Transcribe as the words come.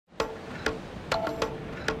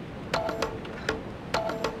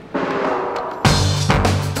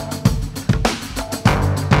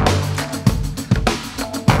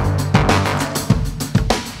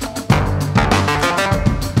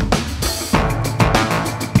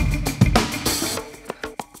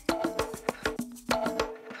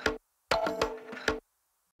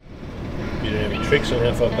checks on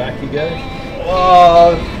how far back you go?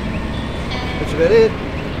 Oh, that's about it.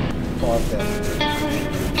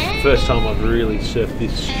 5,000. First time I've really surfed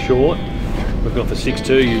this short. We've gone for 6'2",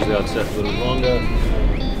 usually I'd surf a little longer.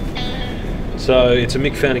 So it's a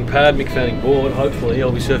Mick Fanning pad, Mick Fanning board. Hopefully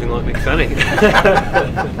I'll be surfing like Mick Fanning.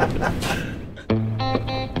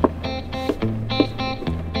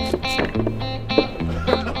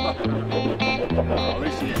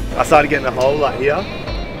 I started getting a hole like here,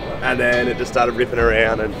 and then it just started ripping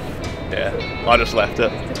around, and yeah, I just left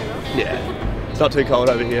it. Yeah, it's not too cold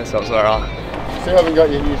over here, so it's alright. Still haven't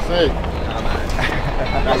got your new suit. No, mate.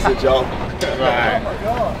 That's the job. Mate,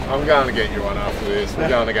 I'm going to get you one after this. We're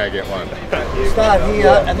going to go get one. Start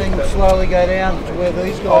here and then slowly go down to where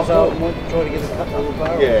these guys are and we'll try to get a couple of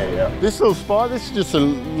barrels. Yeah. This little spot, this is just a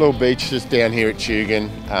little beach just down here at Tugun,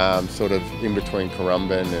 sort of in between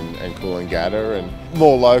Currumbin and Coolangatta, and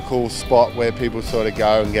more local spot where people sort of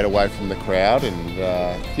go and get away from the crowd, and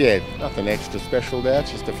yeah, nothing extra special there. It's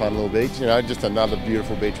just a fun little beach, you know, just another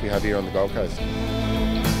beautiful beach we have here on the Gold Coast.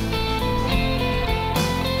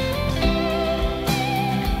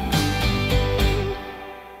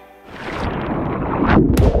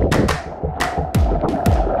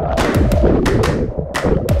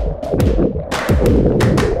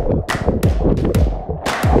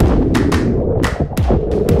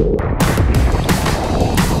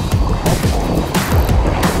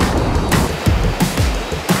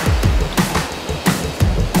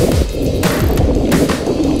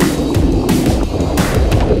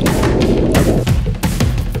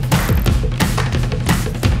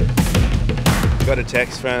 Got a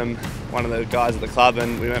text from one of the guys at the club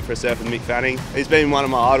and we went for a surf with Mick Fanning. He's been one of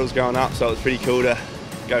my idols growing up, so it was pretty cool to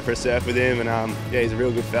go for a surf with him, and yeah, he's a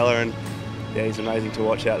real good fella, and yeah, he's amazing to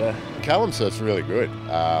watch out there. Callum surfs really good.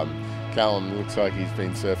 Callum looks like he's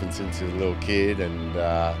been surfing since he was a little kid, and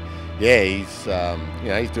yeah, he's you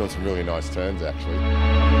know, he's doing some really nice turns actually.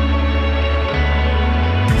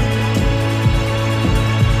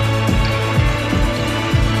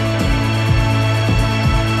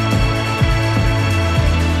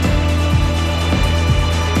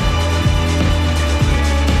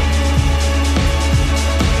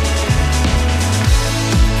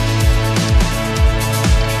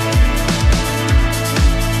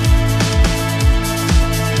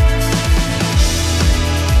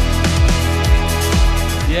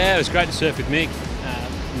 Yeah, it was great to surf with Mick.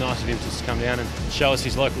 Nice of him just to come down and show us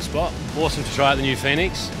his local spot. Awesome to try out the new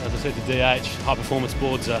Phoenix. As I said to DH, high performance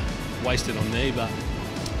boards are wasted on me, but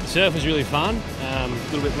the surf was really fun, a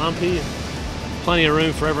little bit lumpy, and plenty of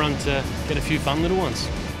room for everyone to get a few fun little ones.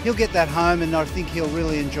 He'll get that home and I think he'll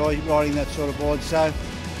really enjoy riding that sort of board. So,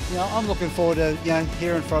 you know, I'm looking forward to, you know,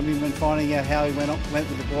 hearing from him and finding out how he went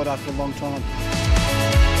with the board after a long time.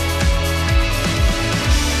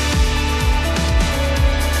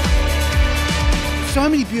 So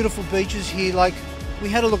many beautiful beaches here. Like, we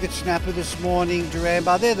had a look at Snapper this morning,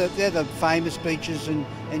 Duranbar. They're the famous beaches, and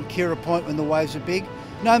Kira Point when the waves are big.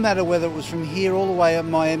 No matter whether it was from here all the way up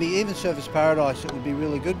Miami, even Surfers Paradise, it would be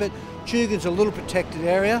really good. But Tugun's a little protected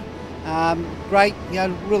area. Great, you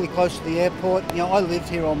know, really close to the airport. You know, I lived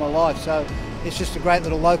here all my life, so it's just a great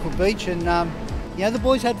little local beach. And you know, the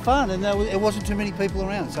boys had fun, and there wasn't too many people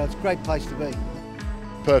around, so it's a great place to be.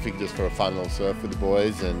 Perfect just for a fun little surf with the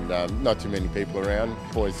boys, and not too many people around.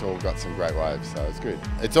 Boys all got some great waves, so it's good.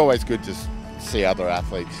 It's always good to see other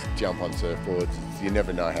athletes jump on surfboards. You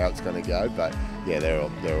never know how it's going to go, but yeah, they're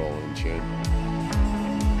all in tune.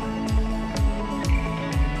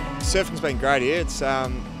 Surfing's been great here. It's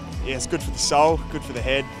yeah, it's good for the soul, good for the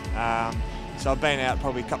head. So I've been out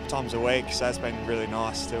probably a couple of times a week, so it's been really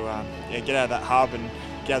nice to yeah, get out of that hub and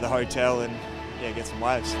get out of the hotel and yeah, get some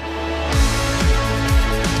waves.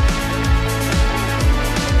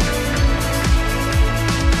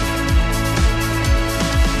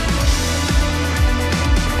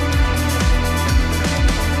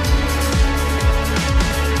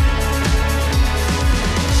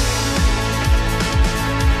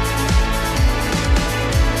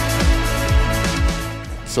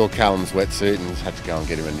 Saw Callum's wetsuit and had to go and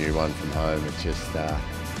get him a new one from home. It just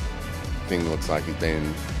thing looks like he's been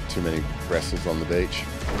in too many wrestles on the beach.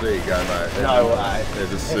 There you go, mate. No way.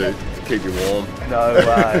 There's a suit to keep you warm. No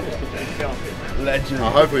way. Legend.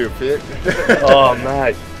 Hopefully you're fit. Oh,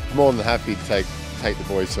 mate. More than happy to take the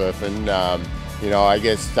boys surfing. You know, I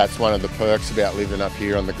guess that's one of the perks about living up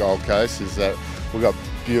here on the Gold Coast, is that we've got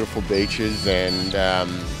beautiful beaches, and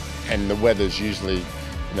the weather's usually,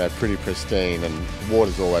 you know, pretty pristine, and the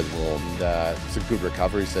water's always warm. And, it's a good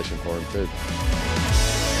recovery session for him too.